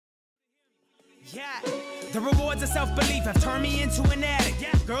Yeah, the rewards of self-belief have turned me into an addict.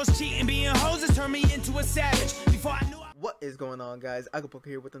 Yeah, girls cheating, being hoes has turned me into a savage. Before I knew What is going on, guys? Igopoker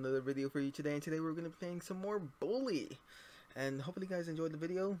here with another video for you today, and today we're going to be playing some more Bully. And hopefully you guys enjoyed the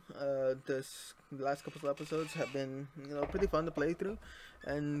video. The last couple of episodes have been, pretty fun to play through,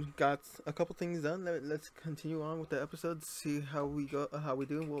 and got a couple things done. Let's continue on with the episodes, see how we do,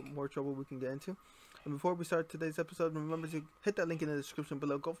 what more trouble we can get into. And before we start today's episode, remember to hit that link in the description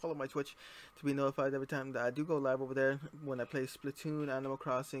below. Go follow my Twitch to be notified every time that I do go live over there, when I play Splatoon, Animal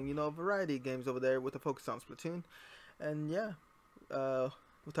Crossing, a variety of games over there with a focus on Splatoon. And yeah,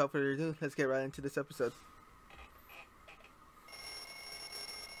 without further ado, let's get right into this episode.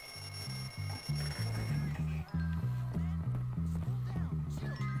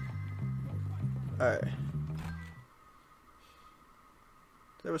 Alright.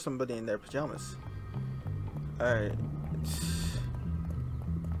 There was somebody in their pajamas. Alright.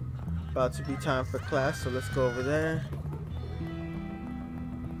 About to be time for class, so let's go over there.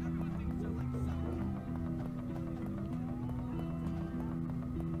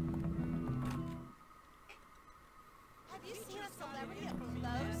 Have you seen a celebrity up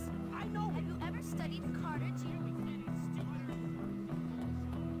close? I know. Have you ever studied Carter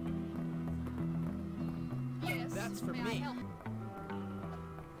Yes, that's for me.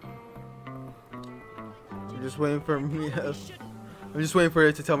 I'm just waiting for me. I'm just waiting for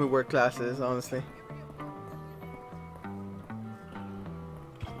it to tell me where class is, honestly. It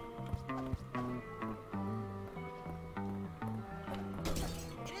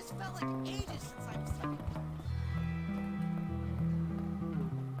has felt like ages since I've studied.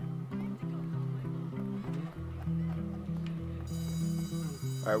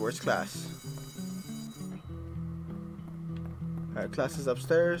 Alright, where's class? Alright, class is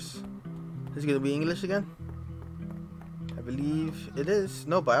upstairs. Is it gonna be English again? I believe it is.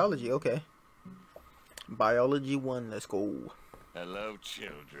 No, biology, okay. Biology 1, let's go. Hello,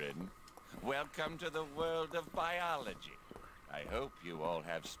 children. Welcome to the world of biology. I hope you all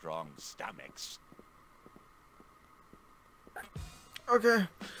have strong stomachs. Okay.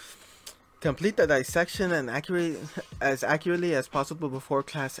 Complete the dissection and as accurately as possible before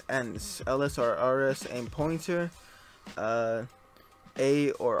class ends. LS or RS aim pointer.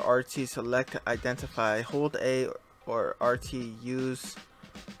 A or RT select identify. Hold A or RT use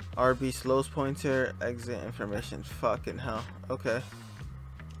RB slows pointer. Exit information. Fucking hell. Okay.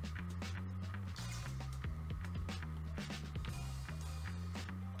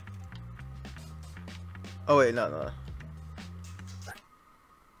 Oh wait, no.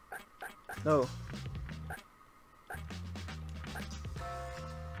 No.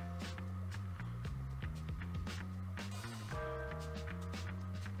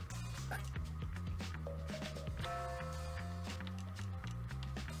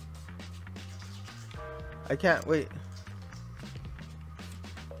 I can't wait.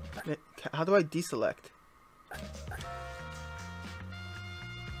 How do I deselect?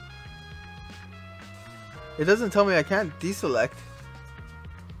 It doesn't tell me I can't deselect.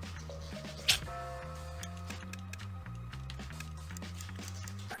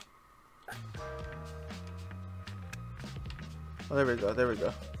 Oh, there we go, there we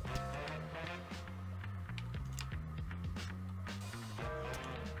go.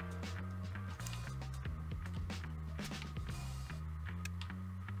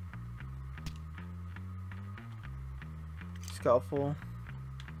 Scalpel.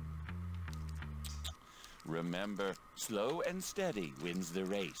 Remember, slow and steady wins the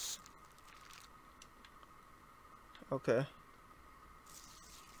race. Okay.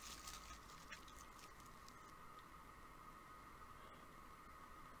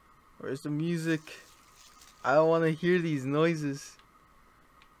 Where's the music? I don't want to hear these noises.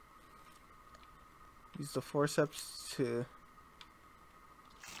 Use the forceps to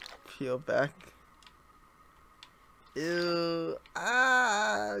peel back. Ew.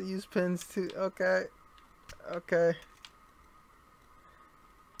 Ah, use pins too. Okay. Okay.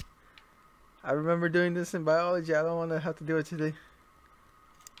 I remember doing this in biology. I don't want to have to do it today.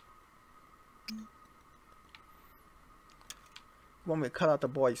 You want me to cut out the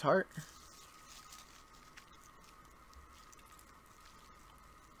boy's heart?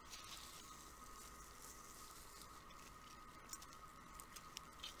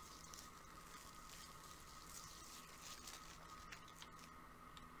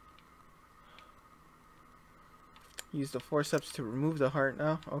 Use the forceps to remove the heart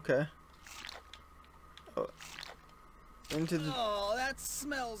now. Okay. Oh. Into the... Oh, that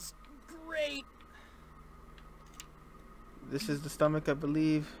smells great. This is the stomach, I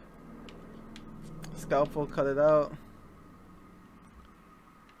believe. Scalpel, cut it out.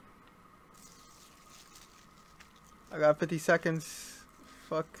 I got 50 seconds.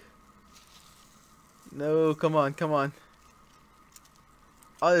 Fuck. No, come on, come on.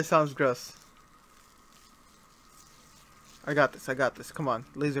 Oh, this sounds gross. I got this, I got this. Come on.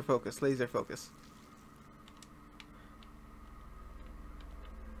 Laser focus, laser focus.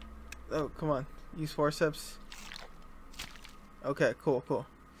 Oh, come on. Use forceps. Okay, cool, cool.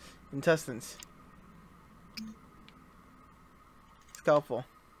 Intestines. Scalpel.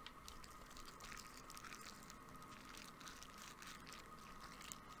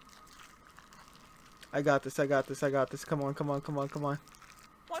 I got this, I got this, I got this. Come on, come on, come on, come on.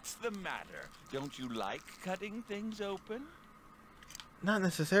 What's the matter? Don't you like cutting things open? Not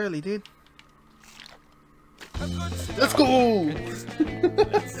necessarily, dude. A good start. Let's go!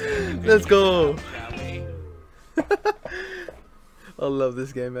 Let's go! Shall we? I love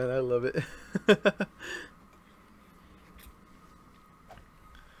this game, man. I love it.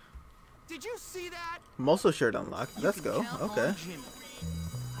 Did you see that? Muscle shirt unlocked. Let's go. Okay.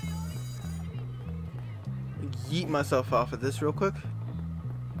 Yeet myself off of this real quick.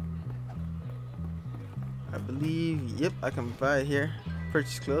 I believe, yep, I can buy it here.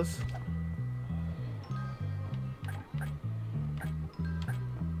 Purchase clothes.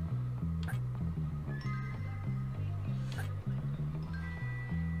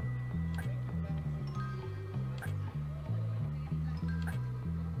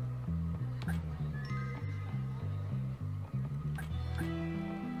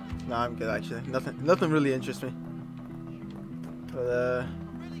 No, I'm good actually. Nothing really interests me. But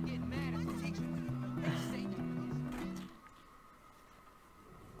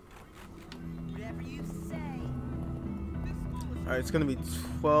alright, it's gonna be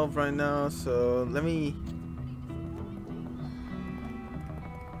 12 right now, so let me.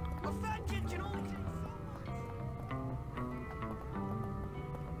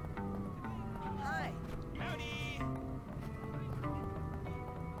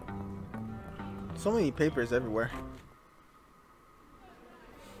 So many papers everywhere.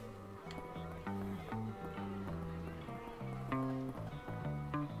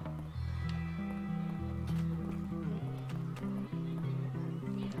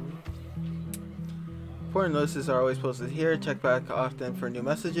 Important notices are always posted here. Check back often for new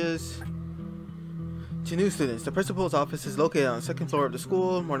messages. To new students, the principal's office is located on the second floor of the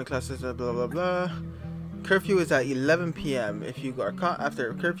school. Morning classes, blah blah blah. Curfew is at 11 p.m. If you are caught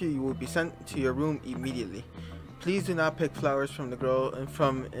after curfew, you will be sent to your room immediately. Please do not pick flowers from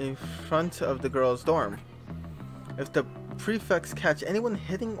in front of the girls' dorm. If the prefects catch anyone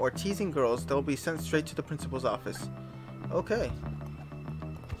hitting or teasing girls, they'll be sent straight to the principal's office. Okay.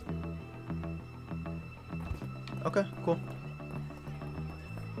 Okay, cool.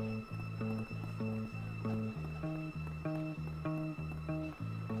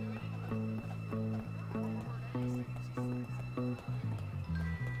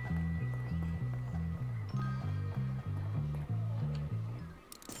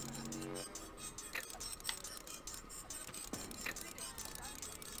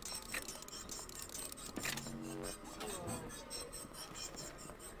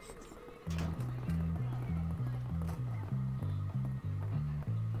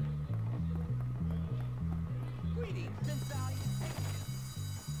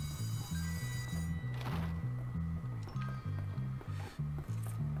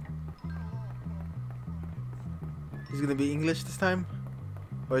 Is it gonna be English this time?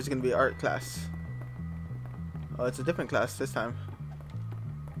 Or is it gonna be art class? Oh, it's a different class this time.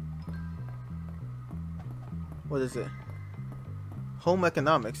 What is it? Home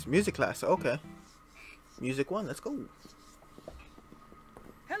economics, music class, okay. Music 1, let's go.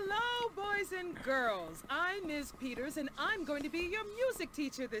 Hello, boys and girls. I'm Ms. Peters, and I'm going to be your music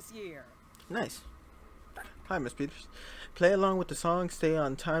teacher this year. Nice. Hi, Miss Peters. Play along with the song, stay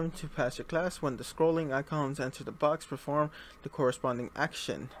on time to pass your class. When the scrolling icons enter the box, perform the corresponding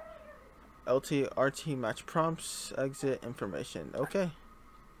action. LT, RT, match prompts, exit information. Okay.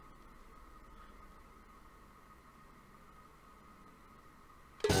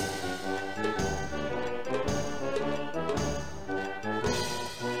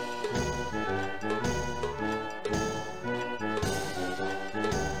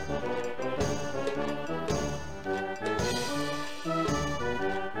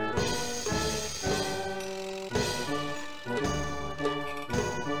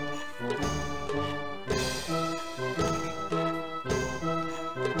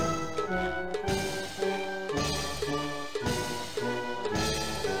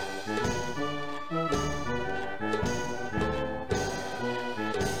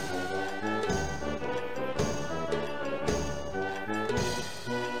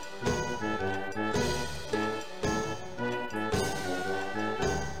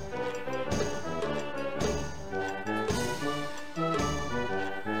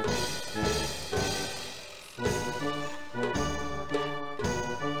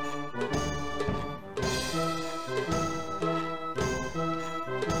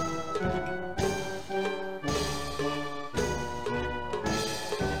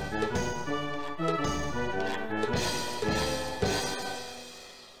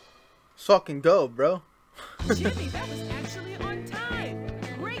 fucking go, bro. Jimmy, that was actually on time.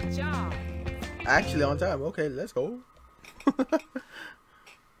 Great job. Actually on time. Okay, let's go.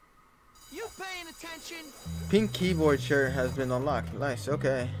 You paying attention? Pink keyboard shirt has been unlocked. Nice.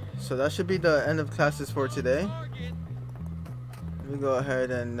 Okay, so that should be the end of classes for today. Let me go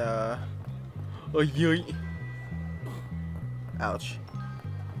ahead and oh, yoy. Ouch.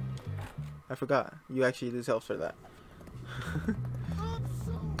 I forgot. You actually lose health for that.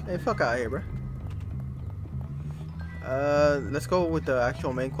 Hey, fuck out of here, bro. Let's go with the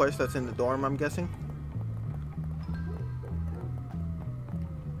actual main quest that's in the dorm, I'm guessing.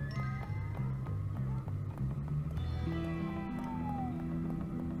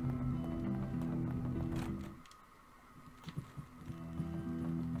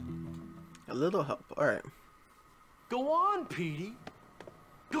 A little help. Alright. Go on, Petey.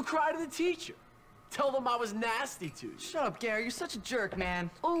 Go cry to the teacher. Tell them I was nasty to you. Shut up, Gary. You're such a jerk,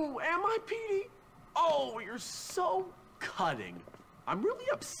 man. Oh, am I, Petey? Oh, you're so cutting. I'm really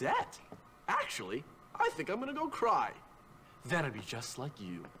upset. Actually, I think I'm gonna go cry. Then I'd be just like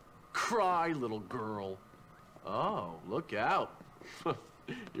you. Cry, little girl. Oh, look out.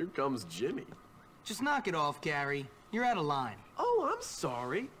 Here comes Jimmy. Just knock it off, Gary. You're out of line. Oh, I'm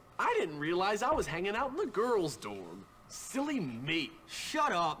sorry. I didn't realize I was hanging out in the girls' dorm. Silly me.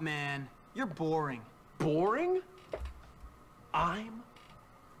 Shut up, man. You're boring. Boring? I'm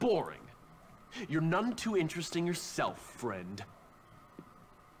boring. You're none too interesting yourself, friend.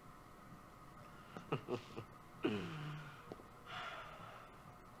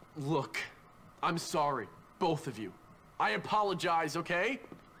 Look, I'm sorry, both of you. I apologize, okay?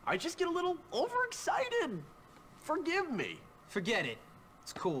 I just get a little overexcited. Forgive me. Forget it.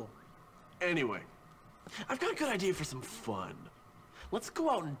 It's cool. Anyway, I've got a good idea for some fun. Let's go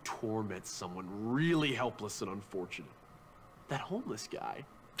out and torment someone really helpless and unfortunate. That homeless guy.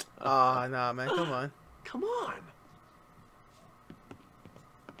 Ah, nah, man. Come on. Come on.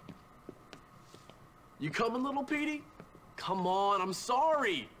 You coming, little Petey? Come on, I'm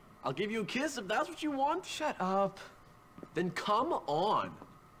sorry. I'll give you a kiss if that's what you want. Shut up. Then come on.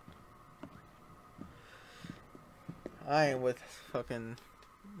 I ain't with fucking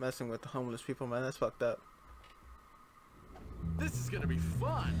messing with the homeless people, man. That's fucked up. This is gonna be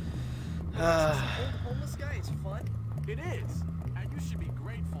fun. Homeless guy is fun? It is. And you should be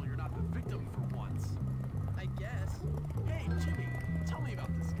grateful you're not the victim for once. I guess. Hey, Jimmy, tell me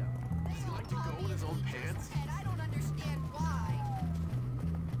about this guy. Does he like to go in his own pants? And I don't understand why.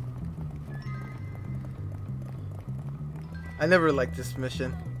 I never liked this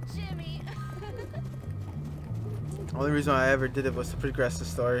mission. Jimmy. Only reason I ever did it was to progress the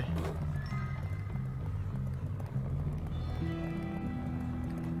story.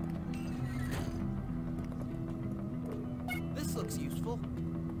 This looks useful.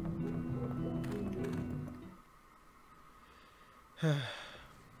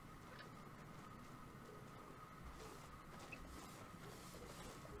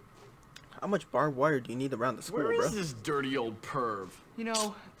 How much barbed wire do you need around the school, Where bro? is this dirty old perv? You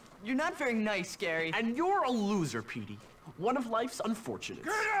know, you're not very nice, Gary. And you're a loser, Petey. One of life's unfortunates.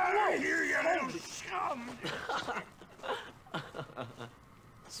 Get out of here, you little scum!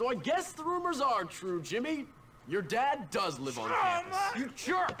 So I guess the rumors are true, Jimmy. Your dad does live on campus. You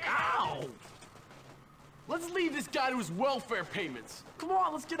jerk! Ow! Let's leave this guy to his welfare payments. Come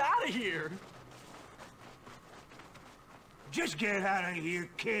on, let's get out of here. Just get out of here,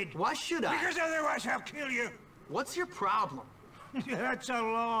 kid. Why should I? Because otherwise I'll kill you. What's your problem? That's a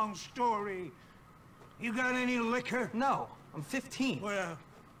long story. You got any liquor? No, I'm 15. Well,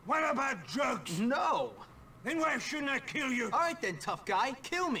 what about drugs? No! Then why shouldn't I kill you? All right then, tough guy,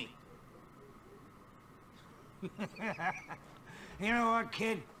 kill me. You know what,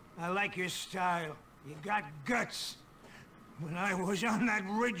 kid? I like your style. You got guts. When I was on that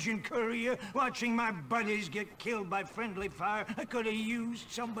ridge in Korea, watching my buddies get killed by friendly fire, I could have used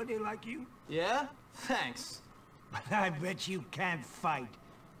somebody like you. Yeah? Thanks. But I bet you can't fight.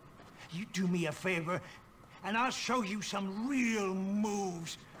 You do me a favor, and I'll show you some real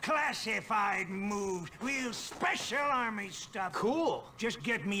moves. Classified moves. Real special army stuff. Cool. Just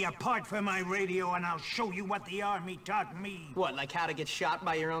get me a part for my radio, and I'll show you what the army taught me. What, like how to get shot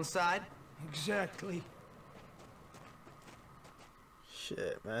by your own side? Exactly.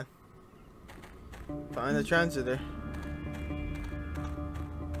 Shit, man. Find the transitor.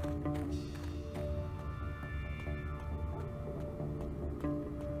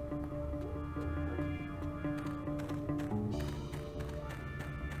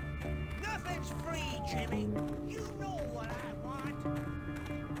 Nothing's free, Jimmy. You know what I want.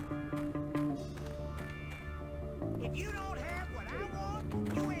 If you don't have what I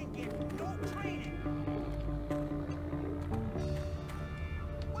want, you ain't getting no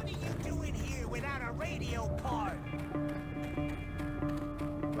radio part.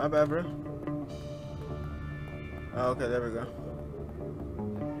 My bad, bro. Oh, okay, there we go.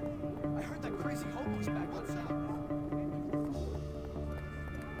 I heard that crazy hobo's back on south.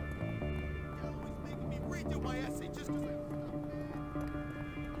 He's making me redo my essay just because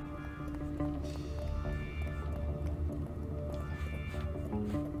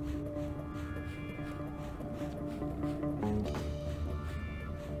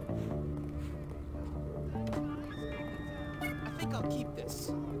I think I'll keep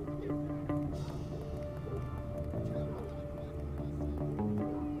this.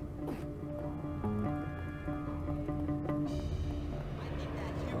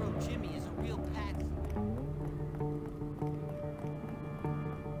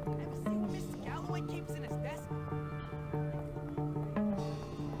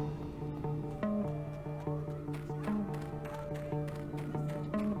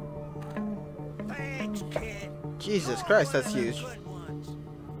 Thanks, kid. Jesus Christ, that's huge. I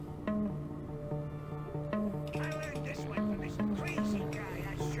learned this one from this crazy guy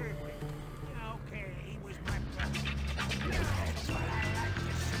I served with. Okay, he was my brother. That's what I like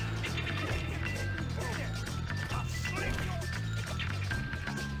to see. Better. I'll slick you.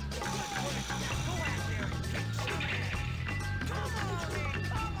 Go out there and kick some ass. Come on, man,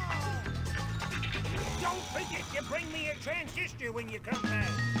 come on. Don't forget to bring me a transistor when you come back.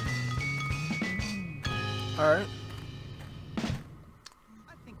 Alright. I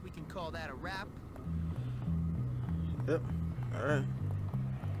think we can call that a wrap. Yep. Alright.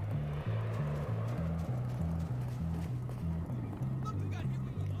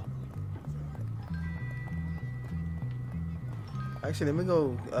 Actually, let me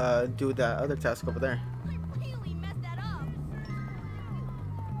go do that other task over there. I really messed that up.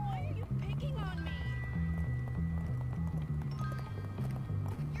 Why are you picking on me?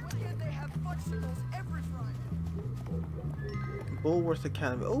 Here they have fudgsicles every Friday. Bulworth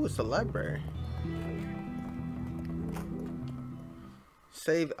Academy. Oh, it's a library.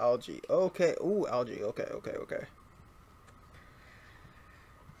 Save algae. Okay. Ooh, algae. Okay, okay, okay.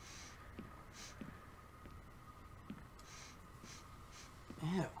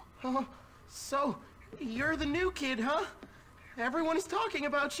 Ew. Oh, so you're the new kid, huh? Everyone is talking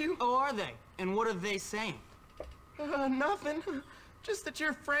about you. Oh, are they? And what are they saying? Nothing. Just that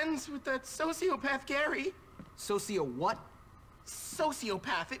you're friends with that sociopath Gary. Socio what?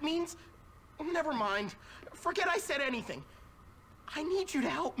 Sociopath. It means... Never mind. Forget I said anything. I need you to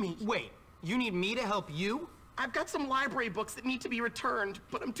help me. Wait, you need me to help you? I've got some library books that need to be returned,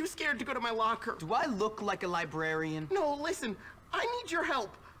 but I'm too scared to go to my locker. Do I look like a librarian? No, listen. I need your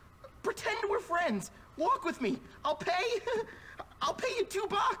help. Pretend we're friends. Walk with me. I'll pay... I'll pay you $2.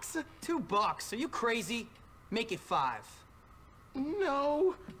 $2? Are you crazy? Make it 5.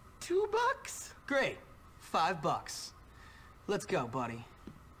 No. $2? Great. $5. Let's go, buddy.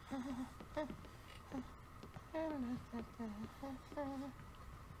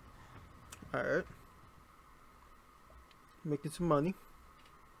 Alright. Making some money.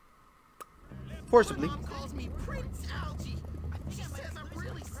 Forcibly. My mom calls me Prince Algie. She says I'm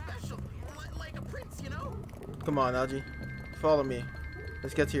really special. Like a prince, you know? Come on, Algie. Follow me.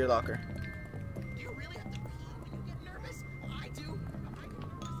 Let's get to your locker. Do you really have to pee when you get nervous? I do.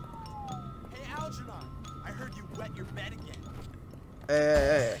 Hey, Algernon, I heard you wet your bed again.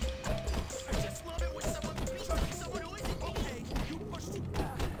 Hey. I just love it when someone beats someone who isn't me. Okay, you pushed too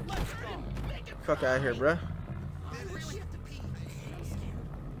far. Let's go. Make it Fuck out of here, bruh. I really have to pee. I'm scared.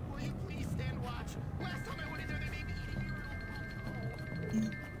 Will you please stand watch? Last time I went in there, they made me eat a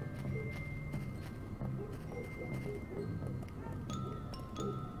urinal.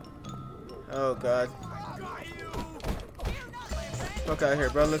 Oh, God. Fuck out of here,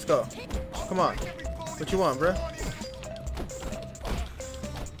 bro. Let's go. Come on. What you want, bro?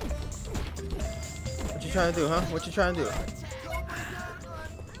 What you trying to do, huh? What you trying to do? I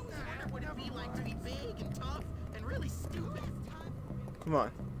wonder what it'd be like to be big and tough and really stupid. Come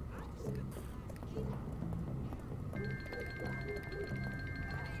on.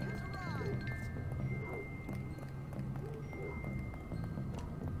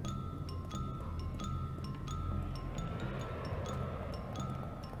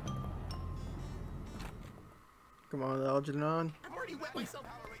 Come on, Algernon. I've already wet myself.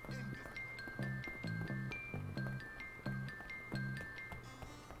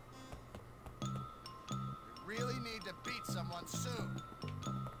 We really need to beat someone soon.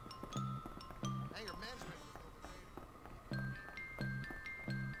 Anger management was overrated.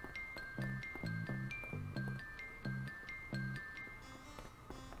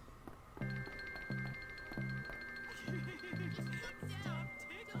 Stop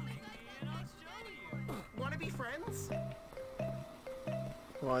tickling me and I'll show you.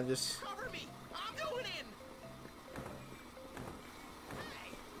 Come on, just. Cover me! I'm going in!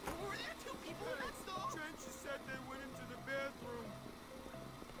 Hey! Were there two people in that stall? Trench said they went into the bathroom.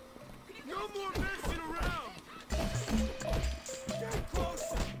 No more messing around! Get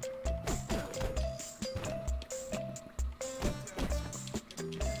closer!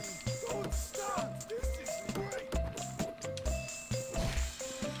 Don't stop! This is great!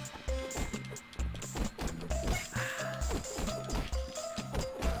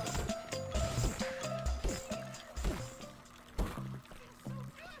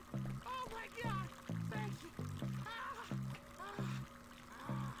 Oh my god! Thank you!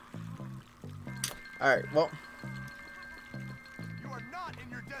 Alright, well. You are not in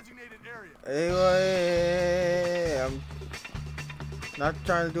your designated area. Anyway, I'm not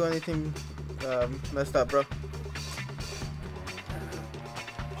trying to do anything messed up, bro.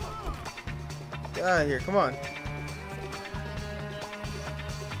 Get out of here, come on.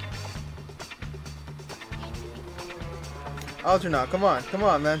 Algernon, come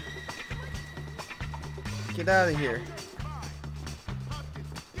on, man. Get out of here.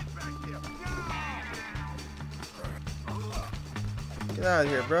 Get out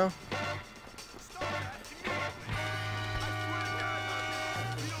of here, bro.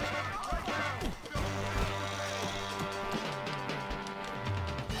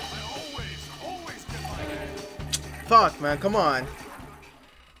 Fuck, man, come on.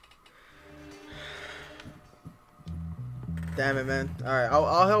 Damn it, man. Alright,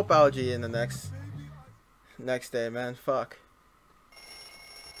 I'll help Algie in the next day, man. Fuck.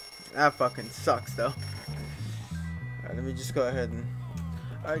 That fucking sucks, though. Alright, let me just go ahead and...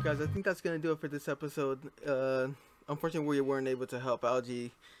 Alright, guys, I think that's gonna do it for this episode. Unfortunately, we weren't able to help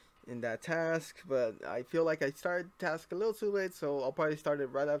Algie in that task, but I feel like I started the task a little too late, so I'll probably start it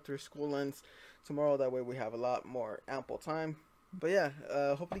right after school ends tomorrow. That way we have a lot more ample time. But yeah,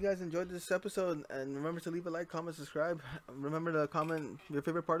 hopefully you guys enjoyed this episode, and remember to leave a like, comment, subscribe. Remember to comment your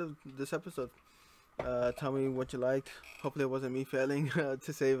favorite part of this episode. Tell me what you liked. Hopefully it wasn't me failing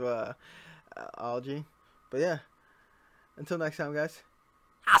to save Algie. But yeah, until next time, guys,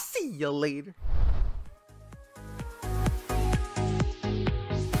 I'll see you later.